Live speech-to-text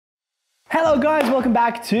Hello guys, welcome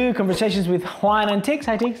back to Conversations with Juan and Tigs.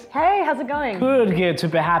 Hi Tigs. Hey, how's it going? Good,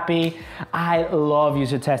 super happy. I love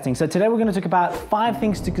user testing. So today we're going to talk about 5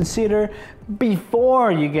 things to consider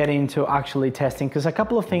before you get into actually testing, because a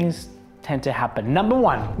couple of things tend to happen. Number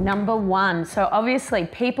one. So obviously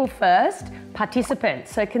people first,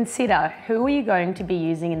 participants. So consider who are you going to be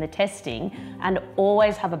using in the testing and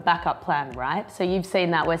always have a backup plan, right? So you've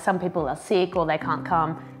seen that where some people are sick or they can't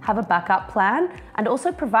come, have a backup plan and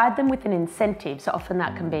also provide them with an incentive. So often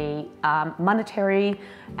that can be monetary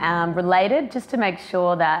related, just to make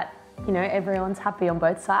sure that everyone's happy on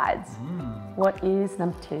both sides. What is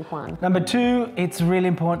number 2, Juan? Number 2, it's really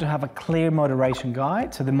important to have a clear moderation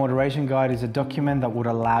guide. So the moderation guide is a document that would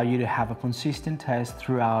allow you to have a consistent test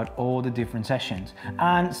throughout all the different sessions.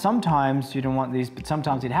 And sometimes you don't want this, but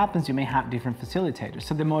sometimes it happens, you may have different facilitators.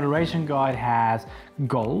 So the moderation guide has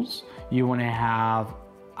goals. You want to have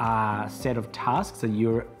a set of tasks that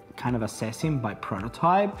you're kind of assessing by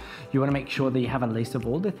prototype. You want to make sure that you have a list of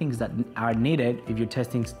all the things that are needed. If you're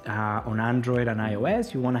testing on Android and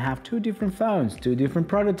iOS, you want to have 2 different phones, 2 different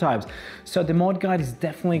prototypes. So the mod guide is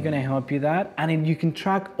definitely going to help you that, and then you can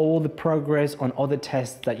track all the progress on other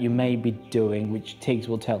tests that you may be doing, which Tigs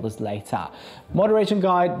will tell us later. Moderation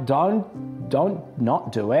guide, don't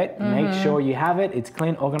not do it. Make sure you have it, it's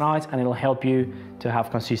clean, organized, and it'll help you to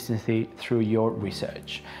have consistency through your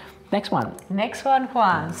research. Next one,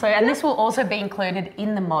 Juan. So, and this will also be included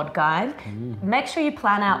in the mod guide. Make sure you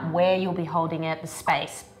plan out where you'll be holding it, the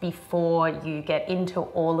space, before you get into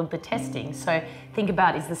all of the testing. So think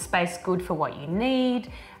about, is the space good for what you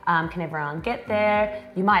need? Can everyone get there?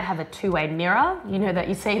 You might have a 2-way mirror, that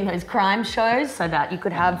you see in those crime shows, so that you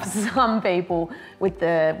could have some people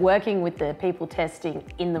working with the people testing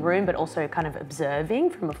in the room, but also kind of observing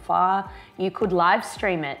from afar. You could live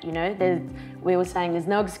stream it, we were saying there's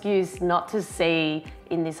no excuse not to see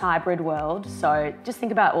in this hybrid world. So just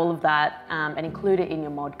think about all of that and include it in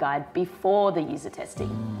your mod guide before the user testing.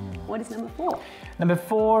 What is number 4? Number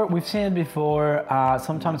 4, we've seen it before.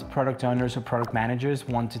 Sometimes product owners or product managers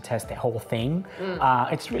want to test the whole thing.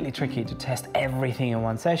 It's really tricky to test everything in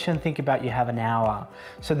one session. Think about you have an hour.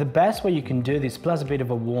 So the best way you can do this, plus a bit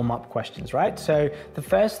of a warm-up questions, right? So the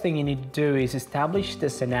first thing you need to do is establish the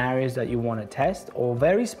scenarios that you want to test, or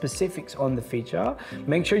very specifics on the feature.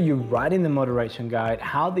 Make sure you write in the moderation guide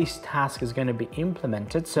how this task is going to be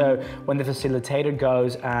implemented. So when the facilitator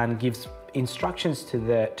goes and gives instructions to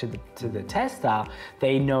the tester,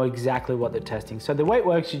 they know exactly what they're testing. So the way it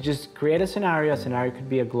works, you just create a scenario. A scenario could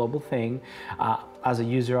be a global thing. As a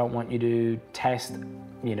user, I want you to test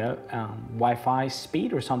Wi-Fi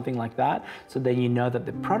speed or something like that. So then you know that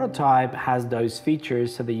the prototype has those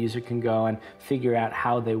features, so the user can go and figure out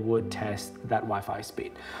how they would test that Wi-Fi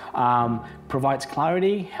speed. Provides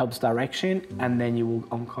clarity, helps direction, and then you will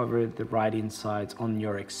uncover the right insights on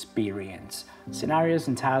your experience. Scenarios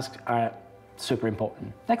and tasks are super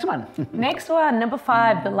important. Next one. Next one, number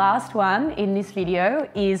 5, the last one in this video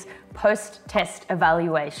is post-test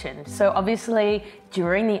evaluation. So obviously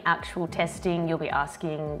during the actual testing, you'll be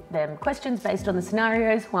asking them questions based on the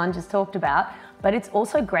scenarios Juan just talked about, but it's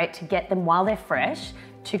also great to get them while they're fresh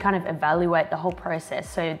to kind of evaluate the whole process.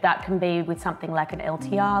 So that can be with something like an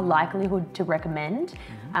LTR, likelihood to recommend,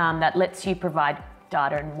 that lets you provide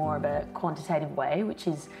data in more of a quantitative way, which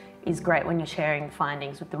is great when you're sharing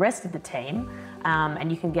findings with the rest of the team,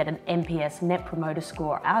 and you can get an NPS, Net Promoter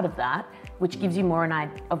Score, out of that, which gives you more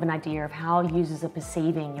of an idea of how users are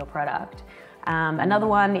perceiving your product. Another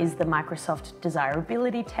one is the Microsoft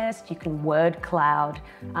desirability test. You can word cloud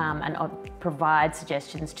and provide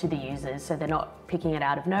suggestions to the users, so they're not picking it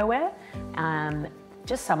out of nowhere.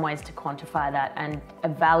 Just some ways to quantify that and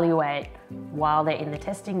evaluate while they're in the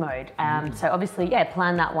testing mode. So obviously,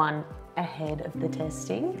 plan that one ahead of the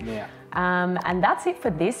testing. And that's it for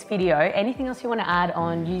this video. Anything else you want to add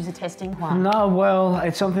on user testing, Juan? No, well,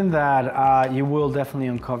 it's something that you will definitely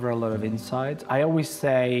uncover a lot of insights. I always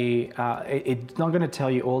say it's not going to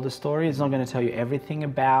tell you all the story. It's not going to tell you everything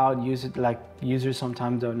about users. Like, users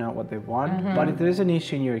sometimes don't know what they want, but if there's an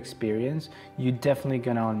issue in your experience, you're definitely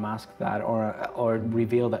going to unmask that or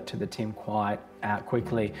reveal that to the team quite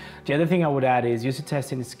quickly. The other thing I would add is user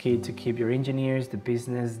testing is key to keep your engineers, the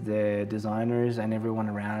business, the designers, and everyone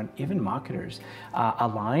around, even marketers,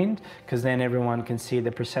 aligned, because then everyone can see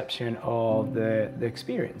the perception of the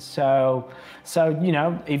experience. So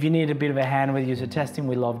if you need a bit of a hand with user testing,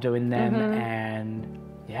 we love doing them, and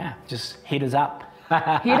just hit us up.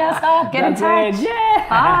 Hit us up, get in touch. Yeah.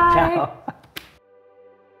 Bye. Ciao.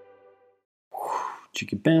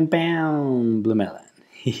 Chicky bam bam, blue melon.